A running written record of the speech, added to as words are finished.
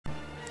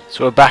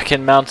So we're back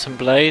in Mountain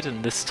Blade,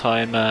 and this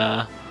time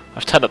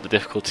I've turned up the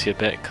difficulty a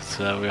bit because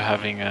we were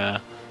having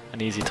an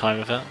easy time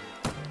with it.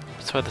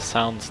 That's why the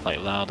sound's like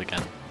loud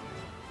again.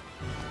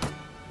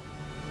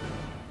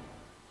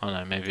 Oh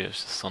no, maybe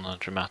it's just on a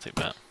dramatic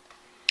bit.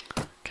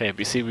 Okay, but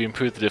you see we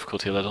improved the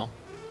difficulty a little.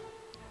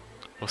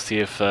 We'll see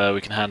if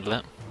we can handle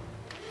it.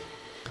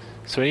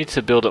 So we need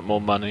to build up more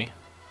money.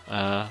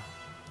 I'm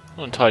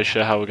not entirely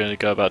sure how we're going to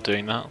go about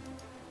doing that.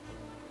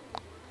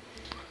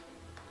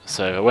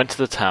 So I went to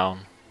the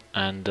town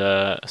and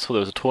I saw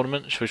there was a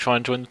tournament. Should we try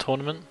and join the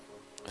tournament?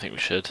 I think we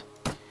should.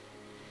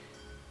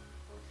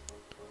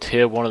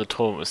 Tier 1 of the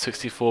tournament with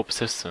 64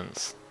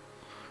 participants.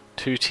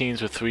 2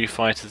 teams with 3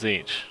 fighters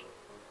each.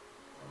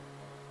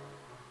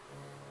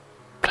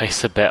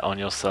 Place a bet on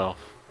yourself.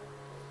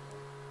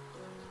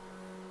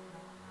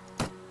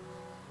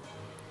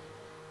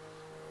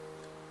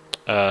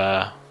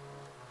 Wow,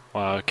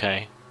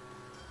 okay.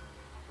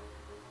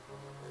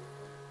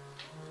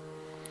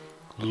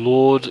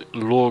 Lord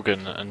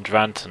Lorgan and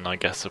Dranton, I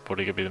guess, are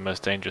probably going to be the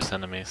most dangerous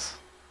enemies.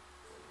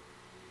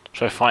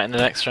 Should I fight in the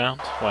next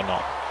round? Why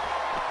not?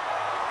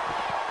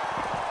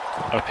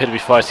 I appear to be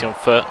fighting on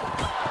foot.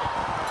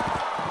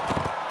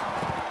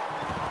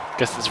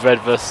 Guess it's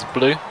red versus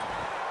blue.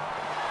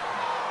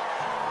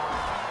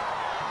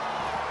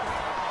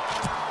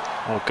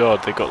 Oh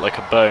god, they got like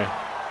a bow.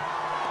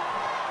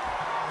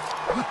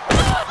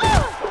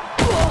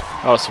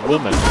 Oh, it's a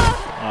woman.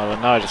 Oh, well,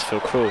 now I just feel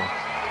cruel.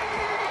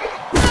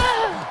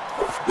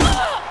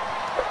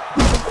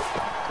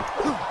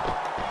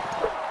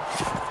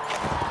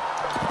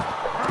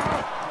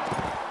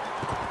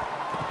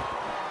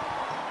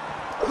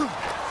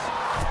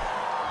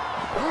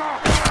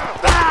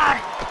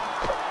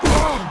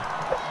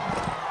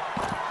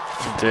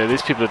 Dear,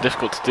 these people are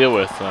difficult to deal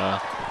with on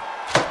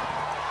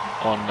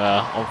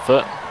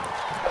foot.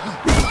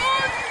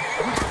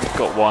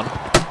 Got one.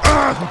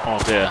 Oh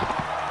dear.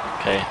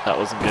 Okay, that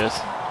wasn't good.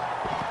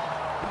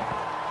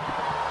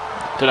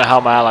 Don't know how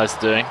my allies are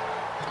doing.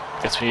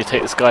 Guess we need to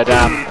take this guy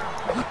down.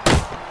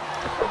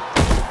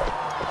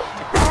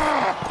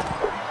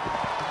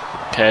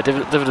 Okay, I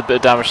delivered a bit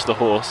of damage to the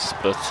horse,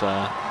 but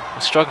we're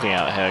struggling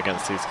out here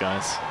against these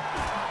guys.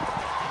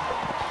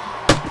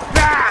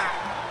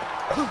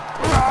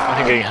 I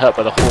think getting hurt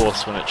by the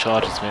horse when it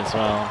charges me as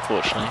well,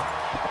 unfortunately.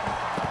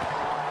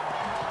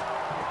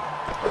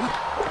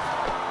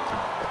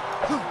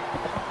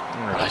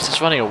 Right, he's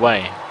just running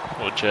away.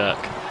 What a jerk.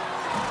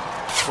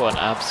 What an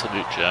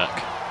absolute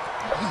jerk.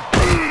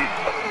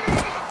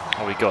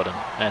 Oh, we got him.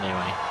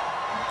 Anyway.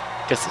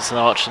 Guess it's an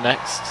archer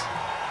next.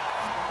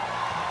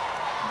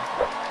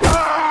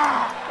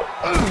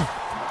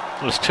 Oh,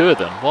 there's 2 of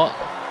them. What?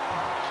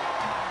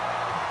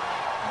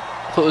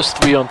 I thought it was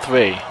 3 on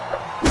 3.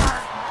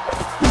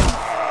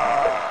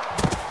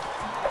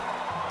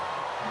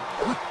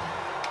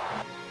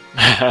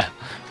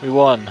 We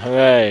won,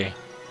 hooray!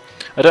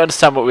 I don't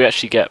understand what we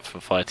actually get for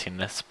fighting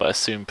this, but I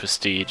assume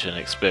prestige and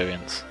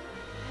experience.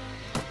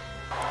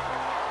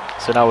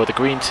 So now we're the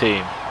green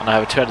team, and I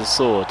have a 2-handed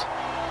sword.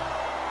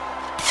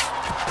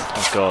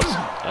 Oh god.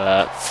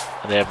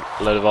 And they have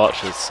a load of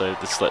archers, so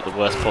this is like the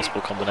worst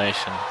possible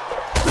combination.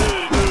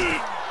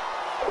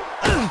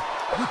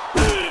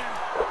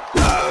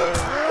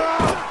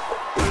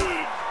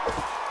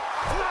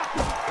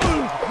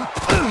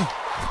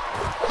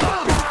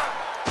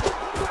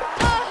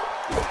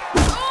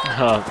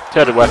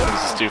 Two-handed weapons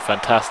just do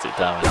fantastic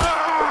damage.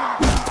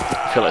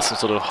 I feel like some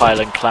sort of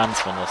Highland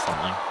clansman or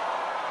something.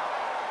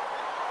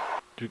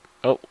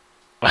 Oh,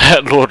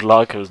 Lord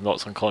Larker was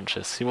knocked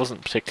unconscious. He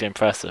wasn't particularly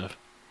impressive.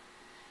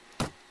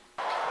 Oh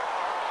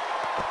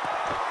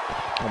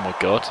my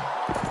god.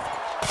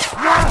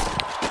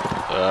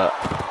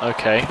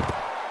 Okay.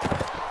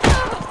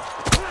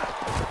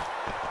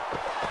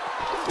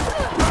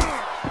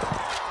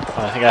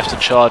 I think I have to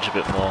charge a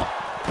bit more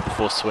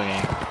before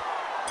swinging.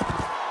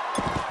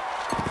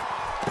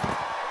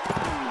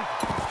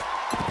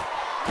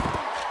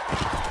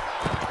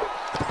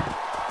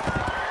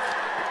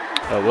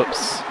 Oh,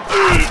 whoops.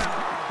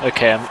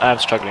 Okay, I'm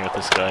struggling with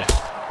this guy.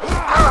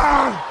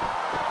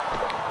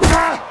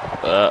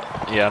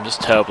 Yeah, I'm just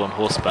terrible on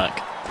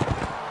horseback.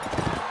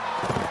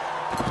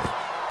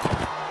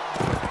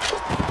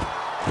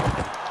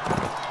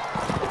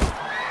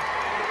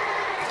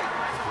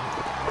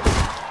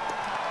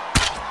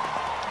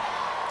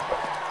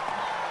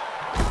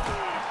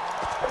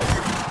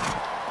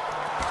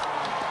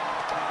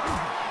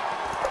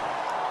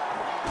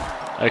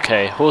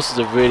 Okay, horses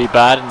are really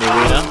bad in the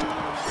arena.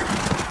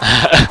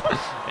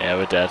 Yeah,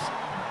 we're dead.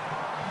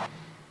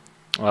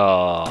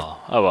 Oh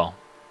well.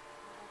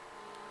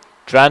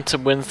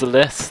 Dranton wins the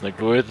list and the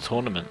glory of the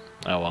tournament.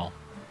 Oh well.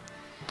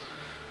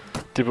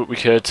 Did what we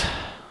could.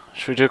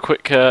 Should we do a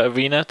quick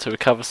arena to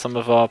recover some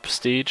of our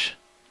prestige?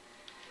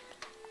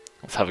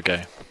 Let's have a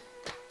go.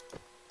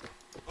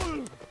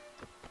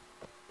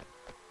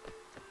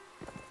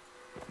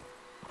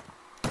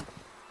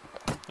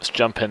 Let's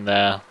jump in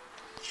there.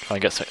 Try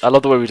and get some. I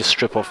love the way we just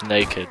strip off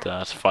naked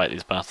to fight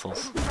these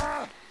battles.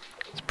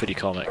 It's pretty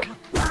comic.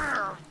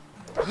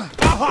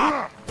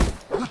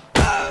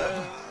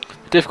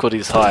 Difficulty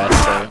is higher,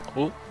 so...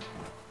 Ooh.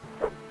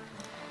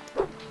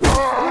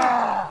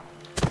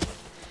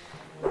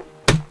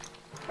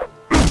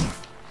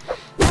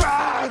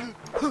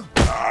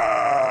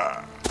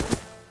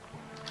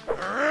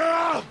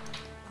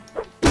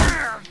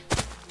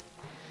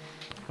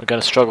 We're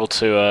going to struggle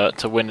to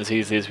win as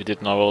easily as we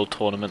did in our old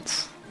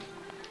tournaments.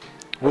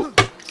 Ooh.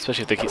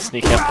 Especially if they keep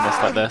sneaking up on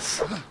us like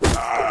this.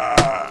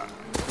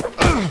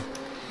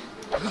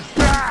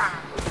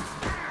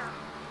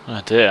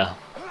 Oh dear.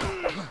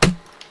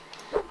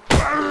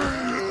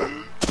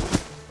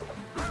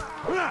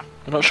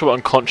 I'm not sure what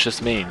unconscious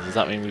means. Does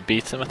that mean we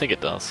beat him? I think it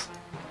does.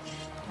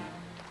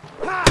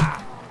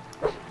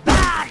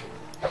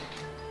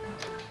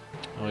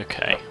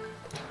 Okay.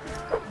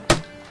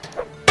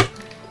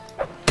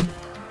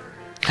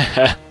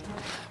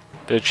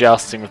 Bit of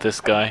jousting with this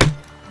guy.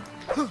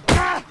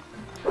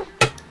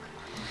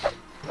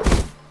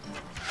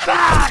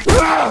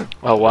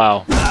 Oh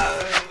wow.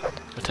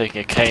 We're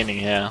taking a caning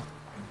here.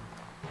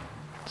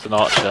 It's an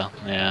archer,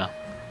 yeah.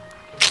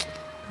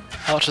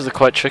 Archers are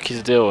quite tricky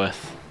to deal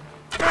with.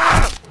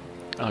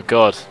 Oh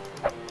god.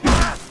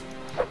 I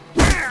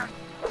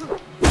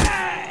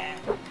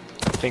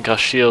think our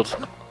shield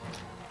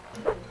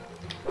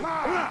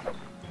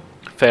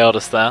failed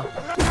us there.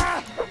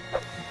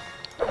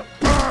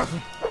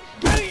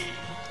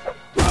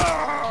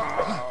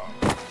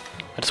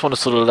 I just want to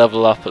sort of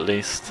level up at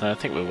least. I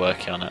think we're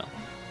working on it.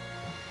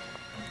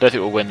 I don't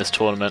think we'll win this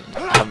tournament.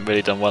 I haven't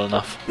really done well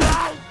enough.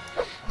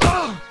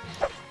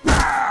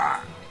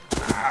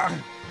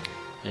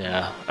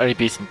 Yeah, only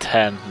beaten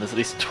 10. There's at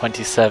least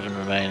 27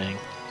 remaining.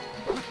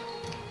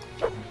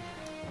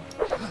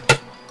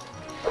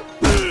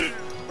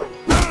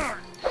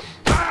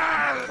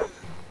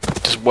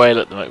 Just wail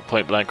at them at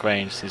point blank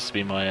range seems to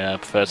be my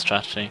preferred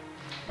strategy.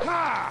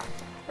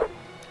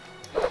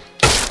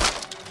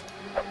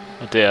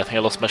 Oh dear, I think I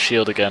lost my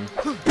shield again.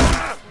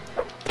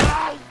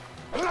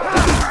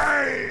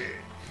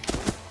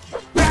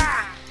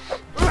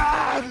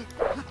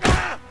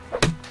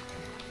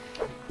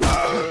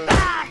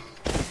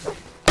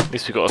 At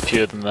least we got a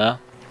few of them there.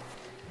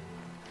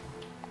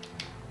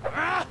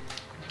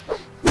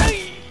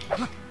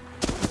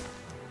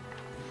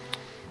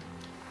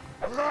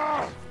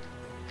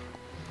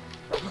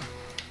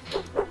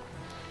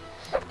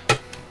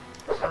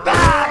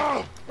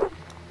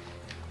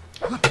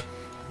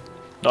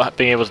 Not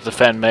being able to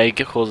defend may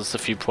cause us a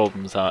few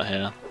problems out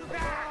here.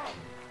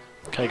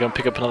 Can I go and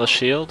pick up another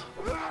shield?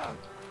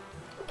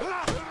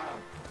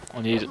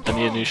 I need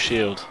a new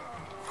shield.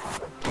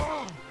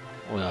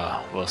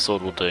 Well, a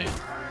sword will do.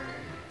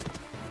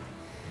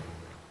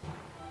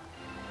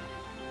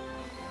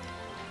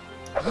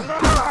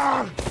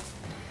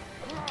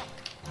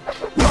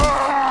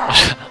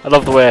 I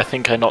love the way I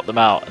think I knock them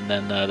out and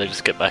then they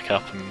just get back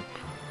up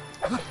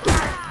and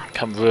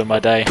come ruin my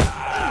day.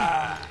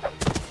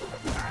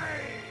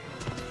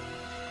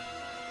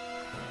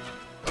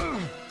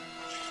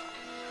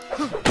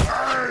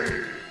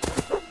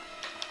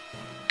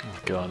 Oh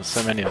god, there's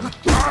so many of them.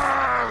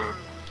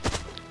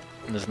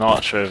 And there's an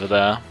archer over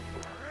there.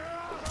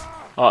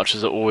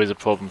 Archers are always a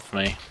problem for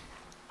me.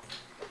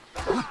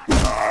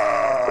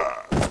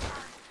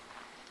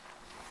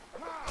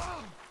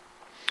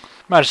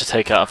 Managed to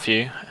take out a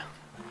few.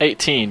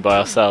 18 by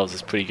ourselves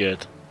is pretty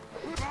good.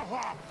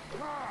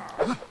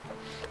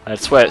 I'd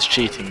swear it's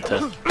cheating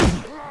to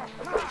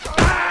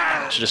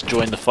just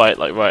join the fight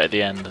like right at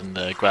the end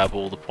and grab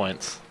all the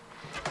points.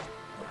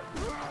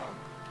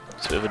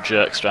 It's a bit of a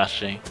jerk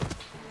strategy.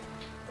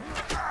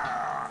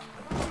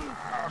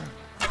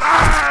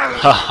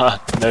 Haha,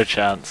 no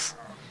chance.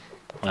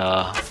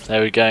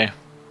 There we go.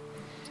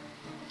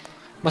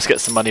 Must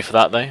get some money for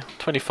that though.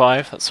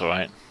 25, that's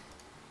alright.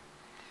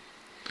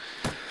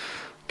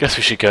 Guess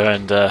we should go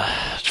and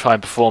try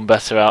and perform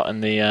better out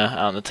in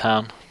the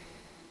town.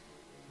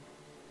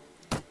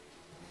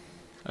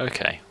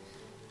 Okay.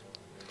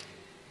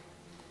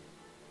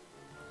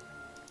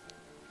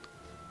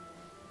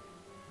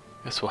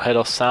 Guess we'll head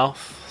off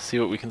south, see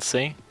what we can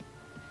see.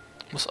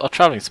 Our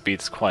travelling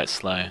speed's quite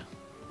slow.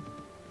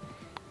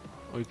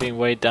 Are we being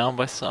weighed down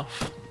by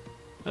stuff?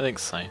 I think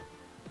so.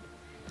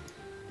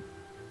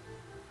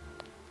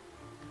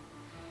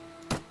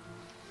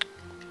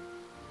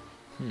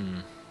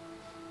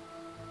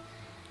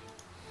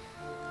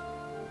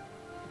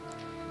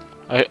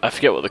 I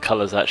forget what the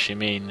colours actually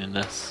mean in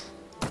this.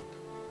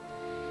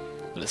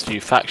 Let's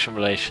view faction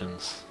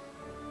relations.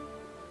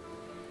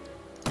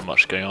 Not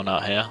much going on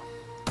out here.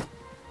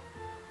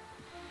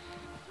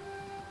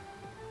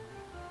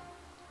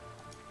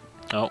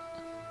 Oh.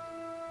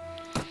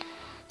 So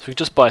we can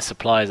just buy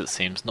supplies, it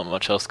seems. Not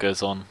much else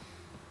goes on.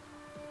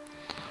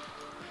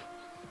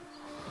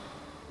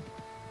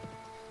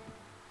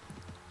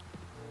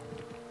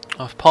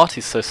 Oh, the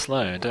party's so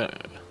slow.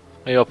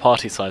 Maybe our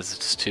party size is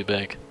just too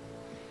big.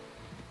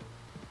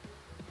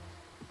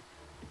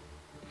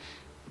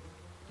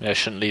 Yeah, I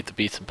shouldn't leave the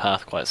beaten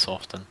path quite so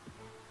often.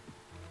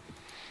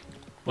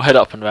 We'll head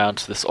up and round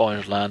to this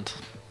orange land.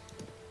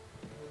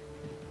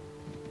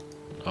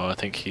 Oh, I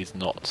think he's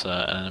not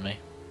an enemy.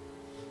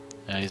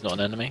 Yeah, he's not an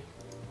enemy.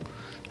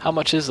 How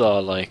much is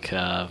our, like,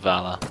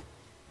 valor?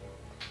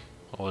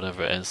 Or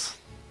whatever it is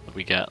that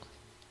we get?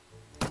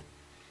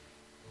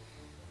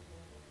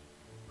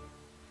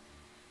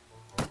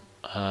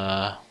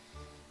 I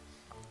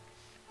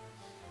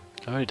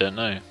really don't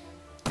know.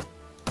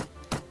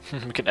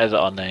 We can edit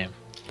our name.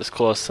 Let's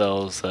call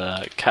ourselves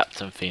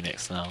Captain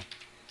Phoenix now.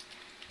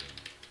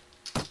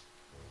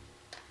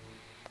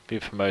 Be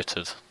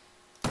promoted.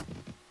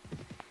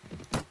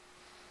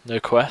 No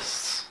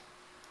quests.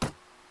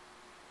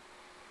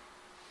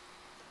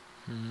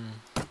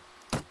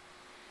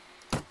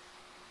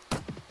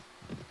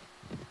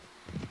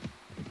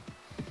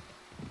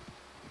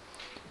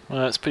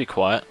 Well, it's pretty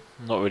quiet.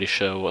 I'm not really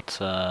sure what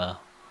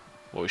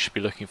we should be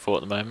looking for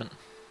at the moment.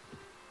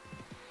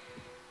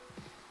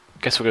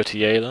 Guess we'll go to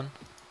Yalen.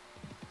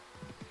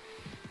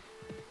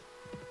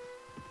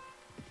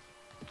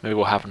 Maybe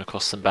we'll happen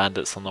across some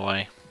bandits on the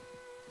way.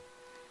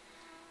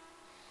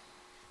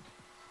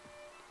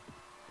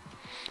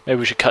 Maybe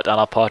we should cut down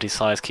our party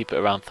size, keep it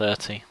around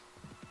 30.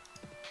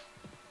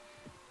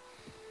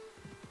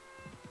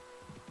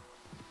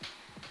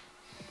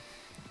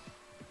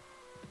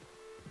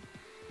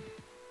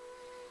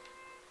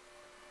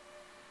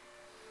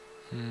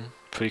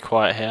 Pretty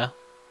quiet here.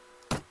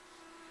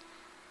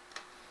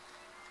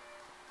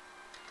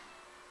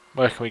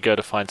 Where can we go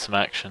to find some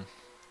action?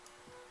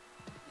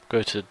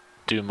 Go to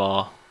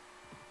Dumar.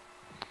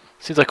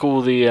 Seems like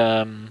all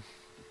the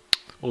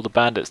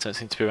bandits don't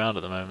seem to be around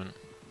at the moment.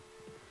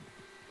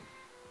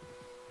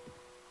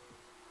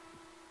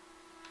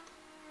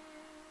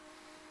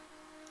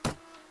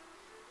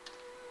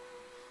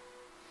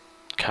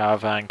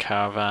 Caravan.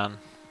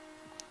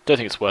 Don't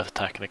think it's worth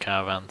attacking the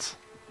caravans.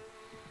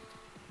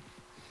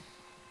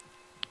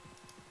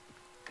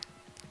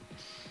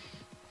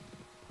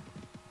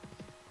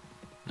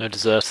 No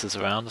deserters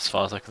around as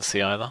far as I can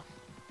see either.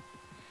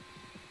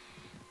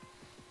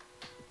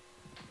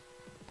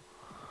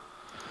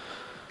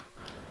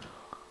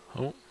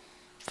 Oh,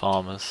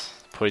 farmers.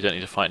 Probably don't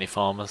need to fight any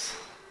farmers.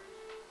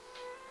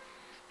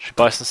 Should we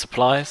buy some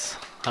supplies?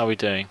 How are we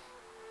doing?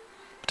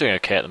 We're doing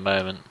okay at the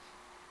moment.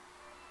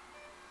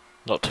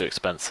 Not too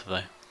expensive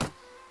though.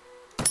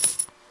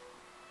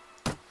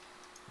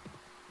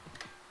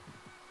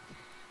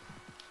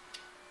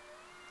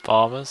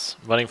 Farmers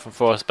running from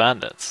forest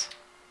bandits.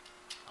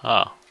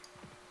 Ah.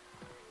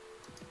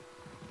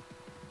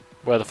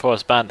 Where are the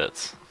forest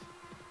bandits?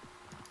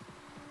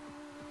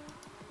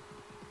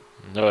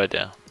 No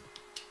idea.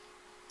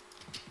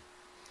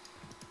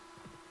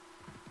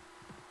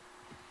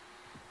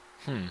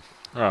 Oh.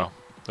 There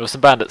were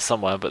some bandits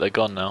somewhere, but they're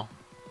gone now.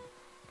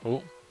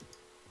 Oh.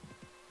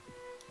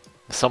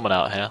 There's someone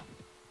out here.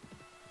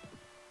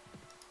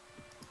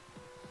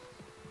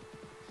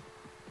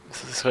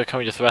 Is this guy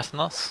coming to threaten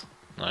us?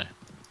 No.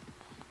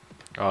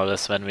 Oh,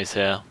 there's some enemies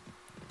here.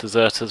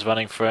 Deserters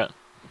running for it.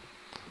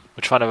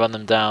 We're trying to run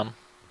them down.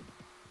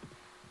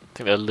 I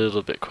think they're a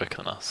little bit quicker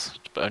than us,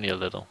 but only a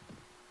little.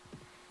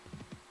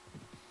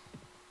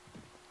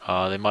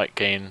 They might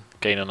gain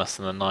on us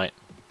in the night.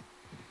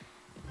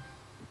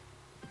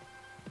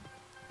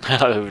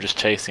 Like we were just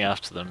chasing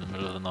after them in the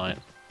middle of the night.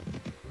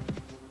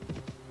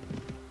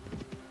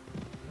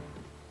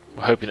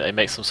 We're hoping that they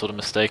make some sort of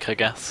mistake, I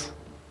guess,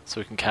 so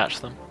we can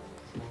catch them.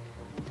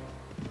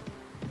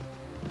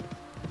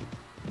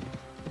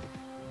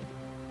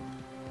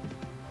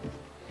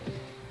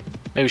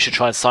 Maybe we should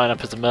try and sign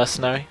up as a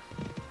mercenary.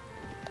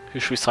 Who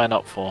should we sign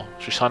up for?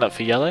 Should we sign up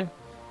for yellow?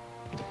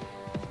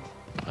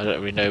 I don't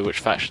really know which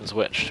faction's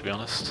which, to be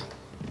honest.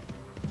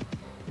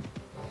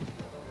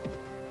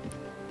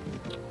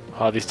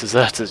 Oh, these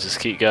deserters just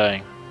keep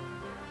going.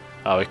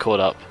 Oh, we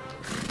caught up.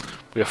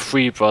 We are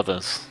 3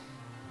 brothers.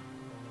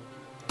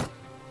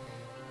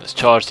 Let's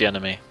charge the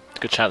enemy.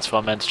 Good chance for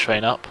our men to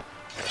train up.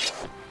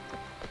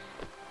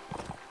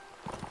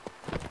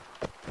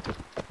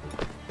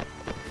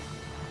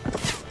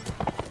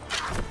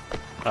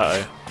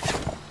 Uh-oh.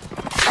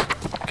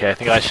 Okay, I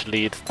think I should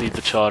lead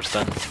the charge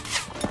then.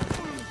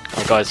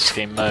 Our guys just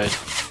getting mowed.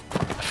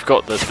 I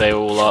forgot that they were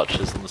all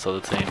archers on this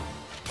other team.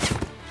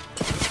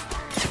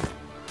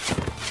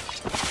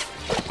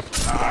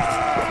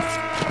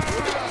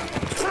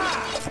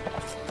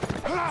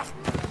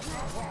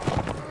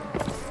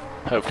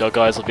 Hopefully our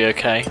guys will be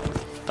okay.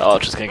 The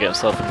archer's going to get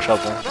himself in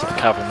trouble. The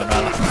cavalryman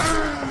ran.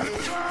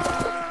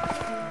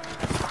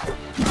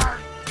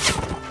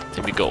 I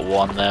think we got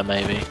 1 there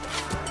maybe.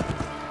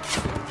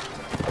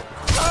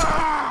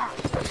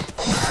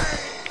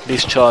 At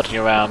least charging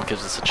around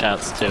gives us a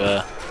chance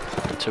to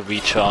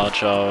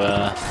recharge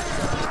our.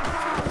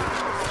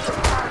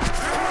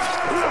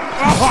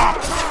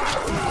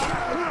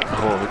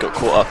 Oh, we got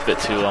caught up a bit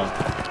too long.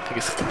 I think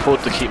it's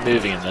important to keep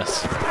moving in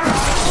this.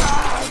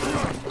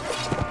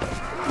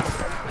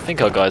 I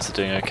think our guys are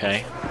doing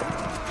okay.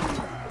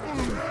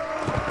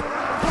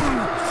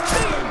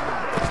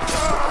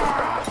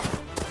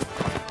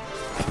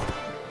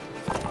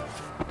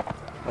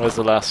 Where's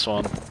the last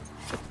one?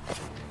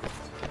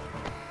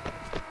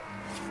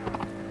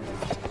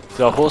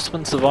 Did our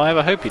horseman survive?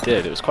 I hope he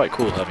did. It was quite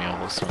cool having a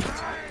horseman.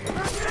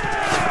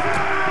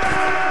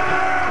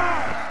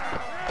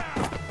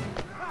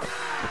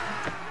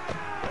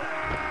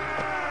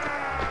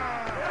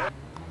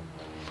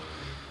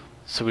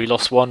 So we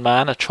lost one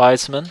man, a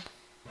tridesman.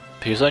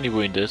 He was only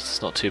wounded,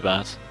 it's not too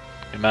bad.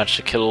 We managed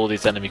to kill all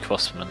these enemy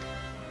crossbowmen.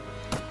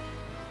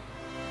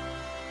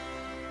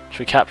 Should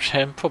we capture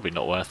him? Probably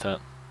not worth it.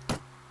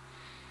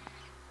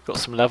 Got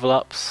some level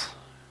ups.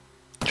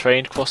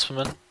 Trained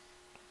crossbowmen.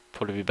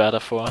 Probably be better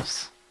for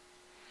us.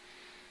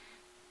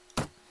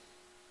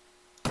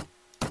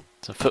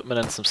 Some footmen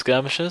and some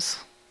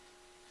skirmishers.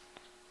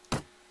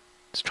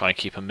 Let's try and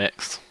keep them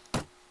mixed.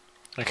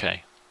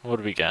 Okay, what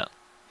do we get?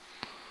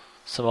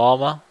 Some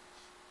armor.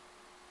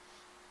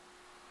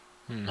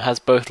 Has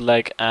both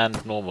leg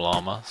and normal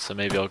armor, so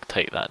maybe I'll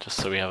take that just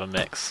so we have a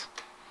mix.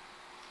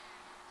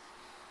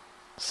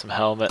 Some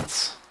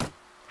helmets,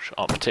 which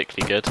aren't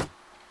particularly good.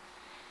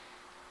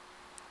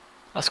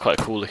 That's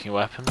quite a cool looking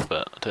weapon,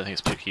 but I don't think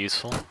it's particularly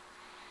useful.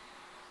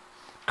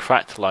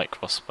 Cracked light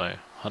crossbow,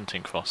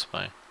 hunting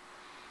crossbow.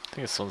 I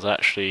think this one's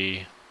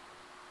actually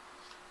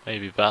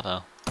maybe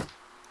better.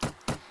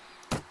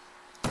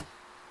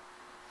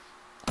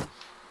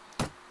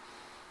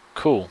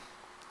 Cool.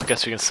 I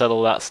guess we can sell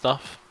all that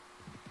stuff.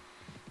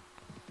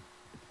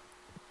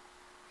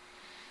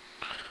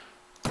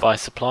 Buy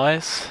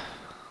supplies.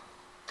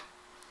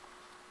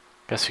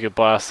 Guess we could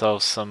buy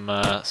ourselves some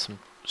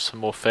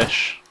more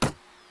fish.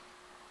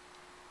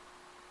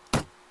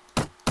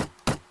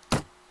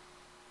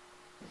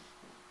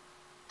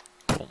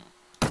 Cool.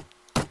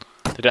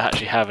 They don't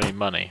actually have any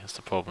money, that's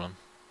the problem.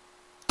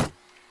 So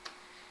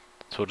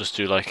we'll just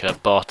do like a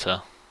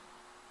barter.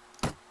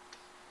 And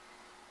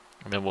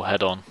then we'll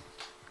head on.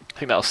 I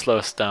think that'll slow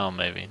us down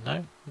maybe. No,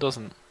 it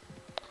doesn't.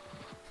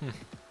 I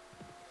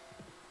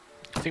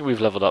think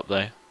we've leveled up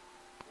though.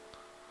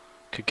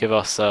 Could give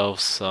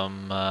ourselves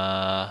some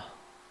what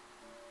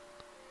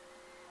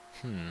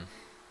can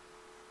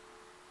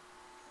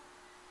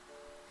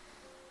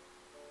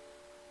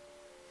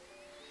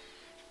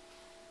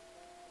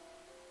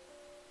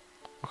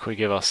we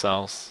give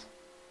ourselves?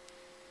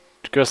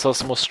 To give ourselves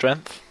some more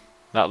strength.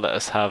 That'll let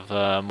us have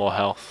more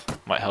health.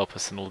 Might help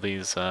us in all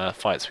these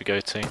fights we go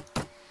to.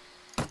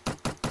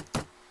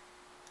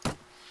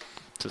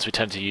 Since we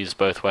tend to use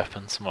both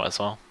weapons, might as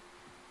well.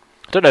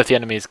 I don't know if the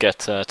enemies get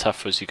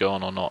tougher as you go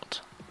on or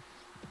not,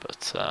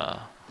 but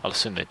I'll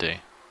assume they do.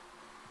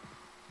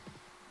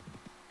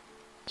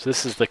 So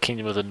this is the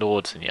Kingdom of the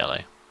Nords in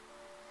yellow.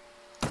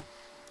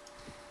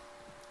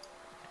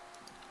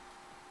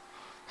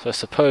 So I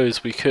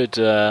suppose we could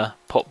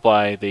pop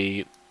by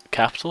the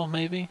capital,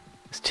 maybe?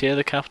 Is Tyr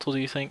the capital, do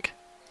you think?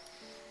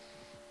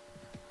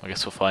 I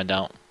guess we'll find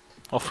out.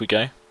 Off we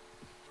go.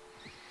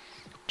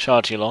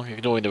 Charging along,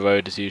 ignoring the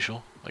road as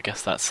usual. I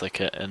guess that's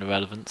like an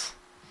irrelevance.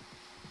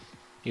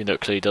 Even though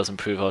it clearly does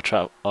improve our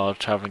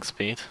travelling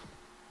speed.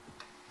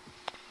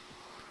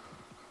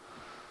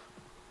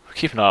 We'll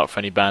keep an eye out for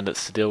any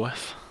bandits to deal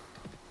with.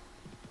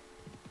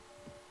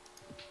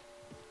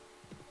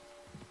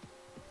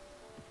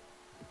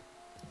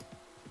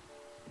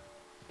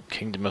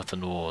 Kingdom of the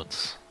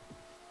Nords.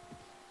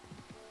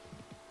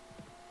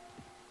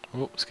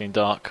 Oh, it's getting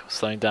dark,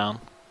 slowing down.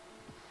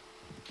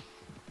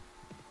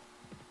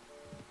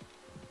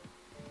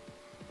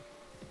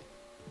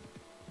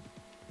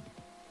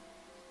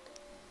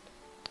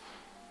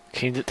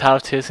 Kingdom Tower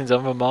of Tyr seems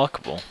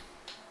unremarkable.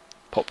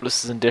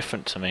 Populace is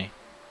indifferent to me.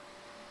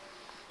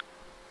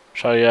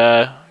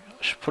 I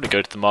should probably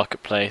go to the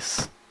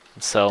marketplace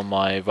and sell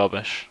my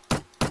rubbish.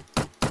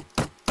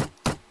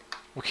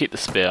 We'll keep the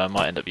spear, I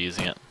might end up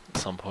using it at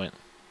some point.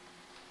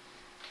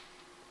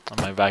 And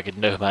my ragged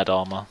nomad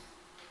armour.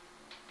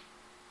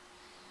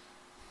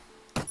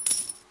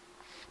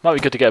 Might be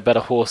good to get a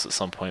better horse at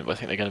some point, but I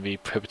think they're going to be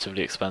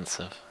prohibitively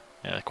expensive.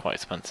 Yeah, they're quite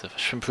expensive. I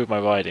should improve my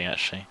riding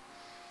actually.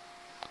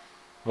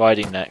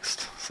 Riding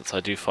next, since I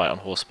do fight on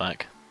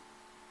horseback.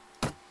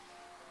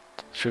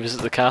 Should we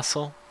visit the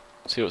castle?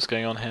 See what's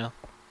going on here?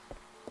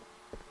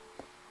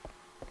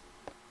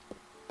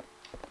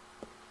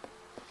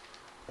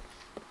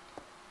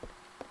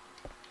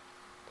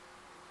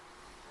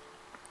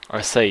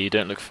 I say, you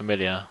don't look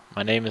familiar.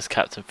 My name is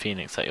Captain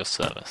Phoenix, at your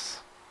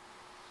service.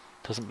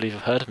 Doesn't believe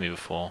I've heard of me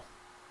before.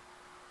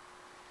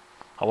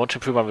 I want to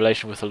improve my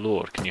relation with the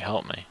Lord. Can you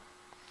help me?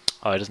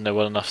 Oh, he doesn't know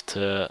well enough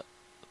to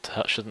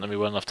shouldn't know me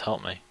well enough to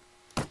help me.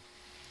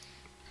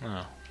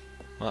 Oh,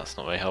 well, that's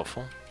not very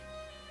helpful.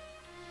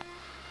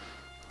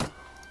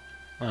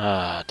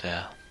 Ah,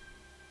 dear.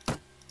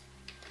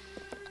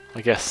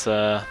 I guess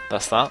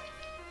that's that.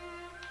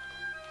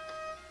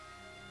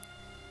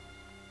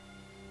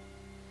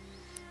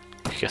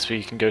 I guess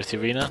we can go to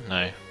the arena?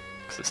 No,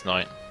 because it's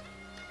night.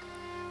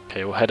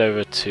 Okay, we'll head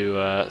over to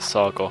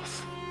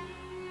Sargoth.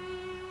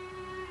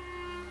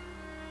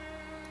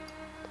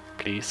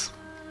 Please.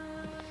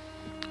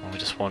 We're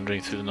just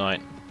wandering through the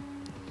night.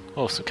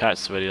 Oh, some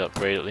characters ready to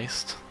upgrade at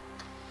least.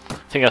 I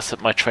think that's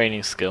my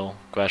training skill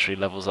gradually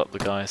levels up the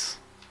guys.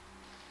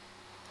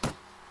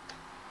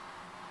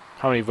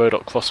 How many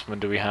Rodok crossbowmen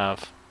do we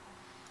have?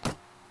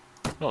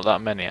 Not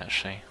that many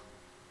actually.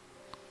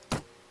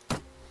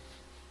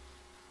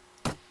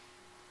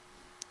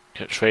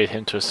 Could trade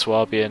him to a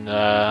Swabian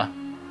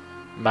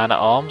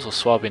man-at-arms or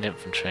Swabian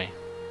infantry?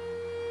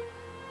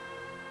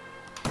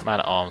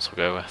 Man-at-arms we'll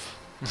go with.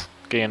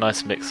 Getting a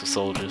nice mix of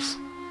soldiers.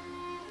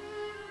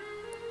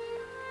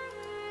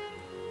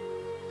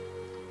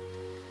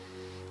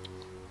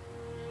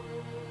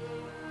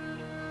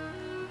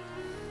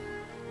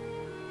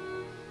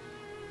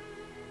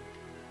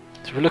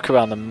 So if we look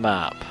around the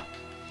map,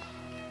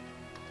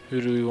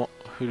 who do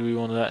we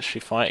want to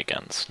actually fight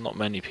against? Not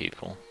many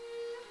people.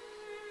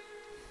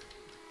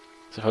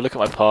 So if I look at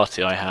my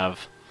party, I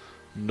have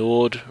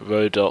Nord,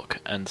 Rodok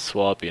and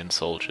Swabian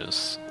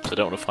soldiers, so I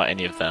don't want to fight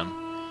any of them.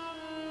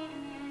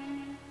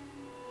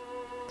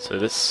 So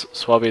this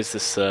Swabia is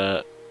this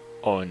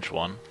orange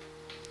one,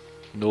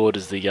 Nord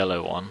is the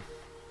yellow one.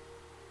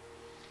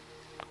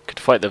 Could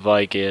fight the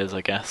Vigears,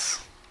 I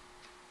guess.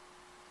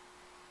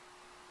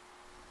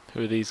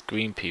 Who are these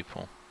green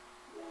people?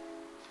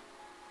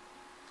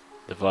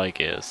 The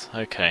Vigears,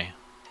 okay.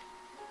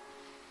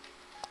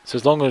 So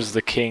as long as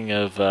the king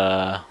of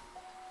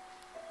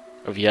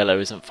yellow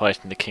isn't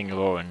fighting the king of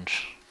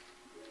orange,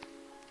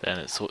 then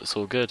it's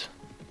all good.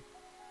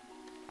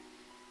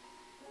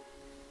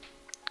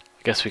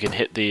 I guess we can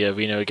hit the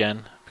arena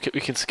again. We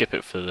can skip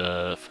it for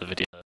the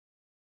video.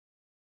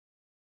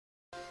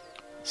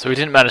 So we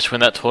didn't manage to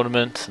win that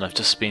tournament, and I've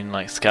just been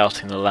like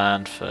scouting the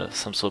land for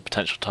some sort of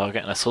potential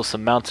target, and I saw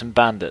some mountain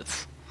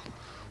bandits.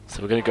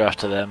 So we're going to go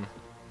after them.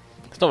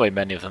 There's not very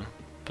many of them,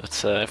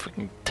 but if we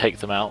can take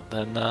them out,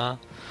 then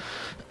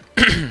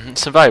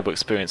it's a valuable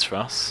experience for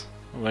us.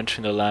 We're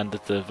entering the land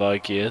of the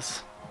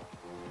Vigears.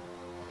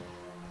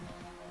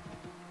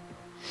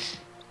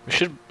 We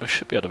should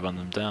be able to run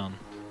them down.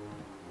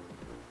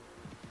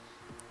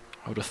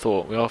 I would have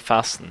thought. We are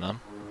faster than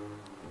them.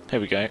 Here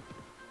we go.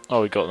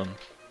 Oh, we got them.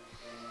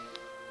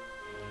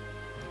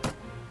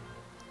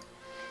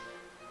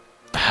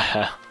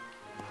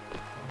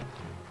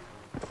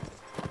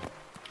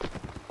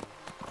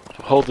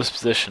 Hold this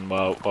position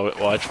while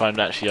I try and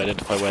actually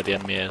identify where the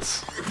enemy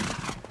is.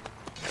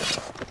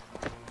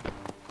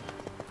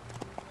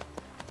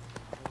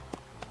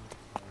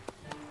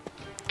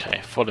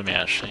 Okay, follow me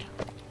actually.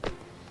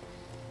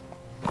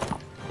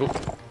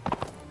 Oop.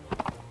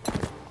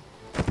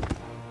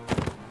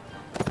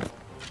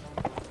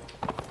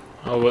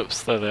 Oh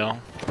whoops, there they are.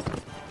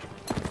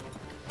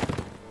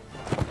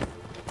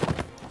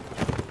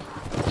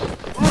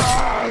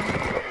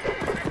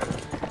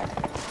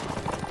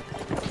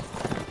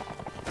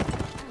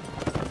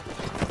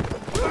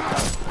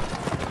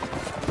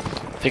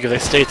 I think if they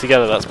stay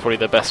together, that's probably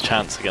their best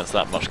chance against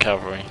that much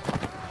cavalry.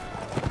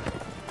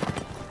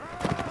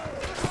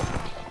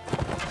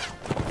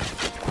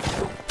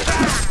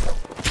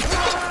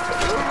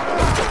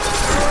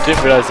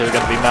 Didn't realise they were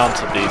going to be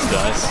mounted, these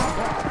guys.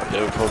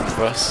 They were a problem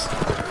for us.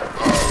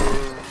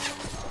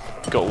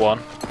 Got one.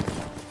 Do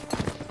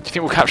you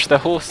think we'll capture their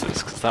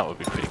horses? Because that would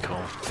be pretty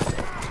cool.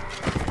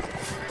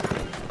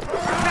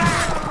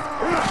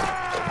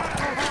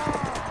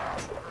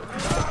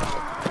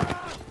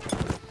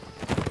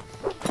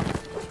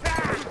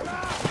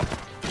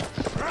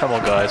 Come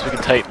on guys, we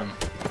can take them.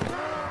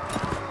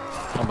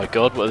 Oh my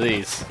god, what are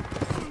these?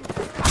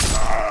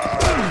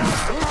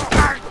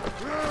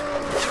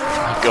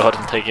 Oh god,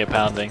 I'm taking a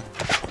pounding.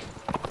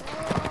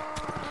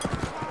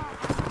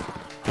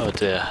 Oh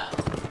dear.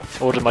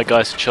 Ordered my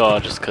guys to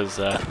charge just because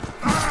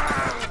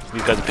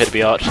these guys appear to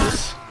be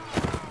archers.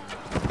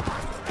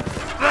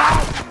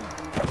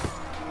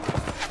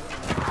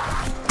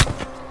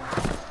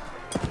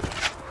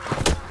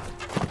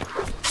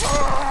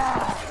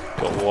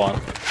 Got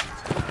one.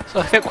 So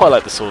I think I quite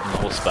like the sword and the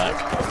horseback.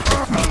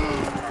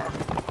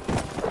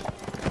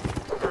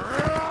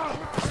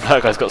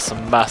 That guy's got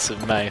some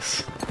massive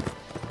mace.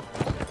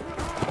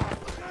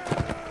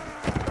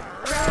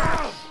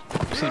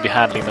 We seem to be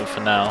handling them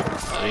for now,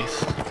 at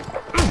least.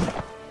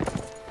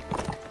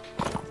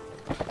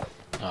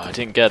 Oh, I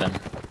didn't get him.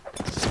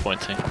 It's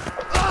disappointing.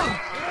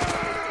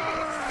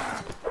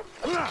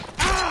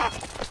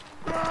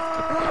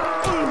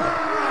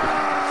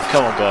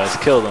 Come on guys,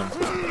 kill them.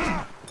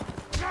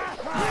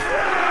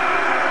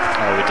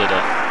 Oh, we did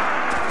it.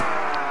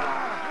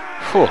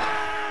 Whew.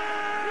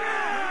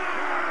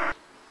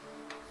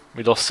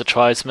 We lost the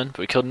tribesmen, but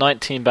we killed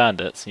 19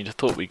 bandits, and you'd have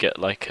thought we'd get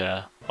like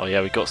oh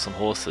yeah, we got some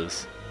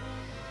horses.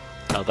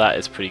 Now that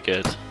is pretty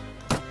good.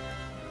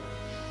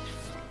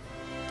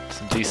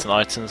 Some decent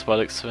items by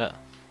the looks of it.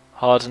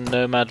 Hardened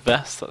Nomad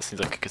Vest, that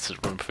seems like a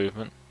considerable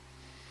improvement.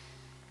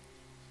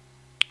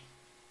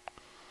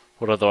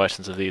 What other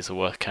items of these are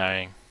worth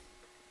carrying?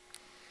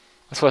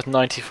 That's worth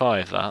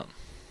 95, that.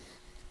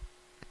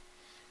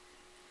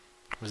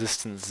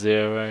 Resistance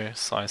 0,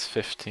 size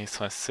 50,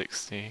 size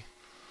 60.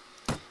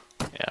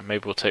 Yeah,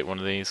 maybe we'll take one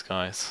of these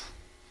guys.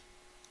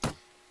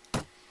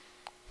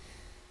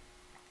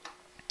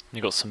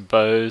 You got some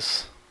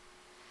bows.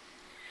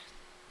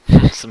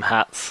 Some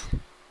hats.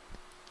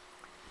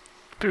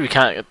 But we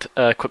can't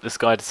equip this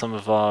guy to some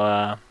of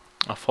our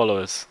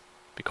followers.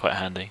 Be quite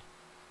handy.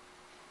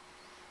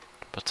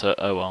 But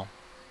oh well,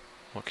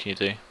 what can you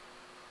do?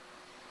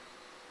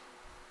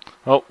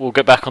 Well, we'll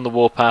get back on the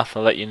warpath.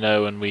 I'll let you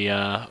know when we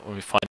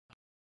find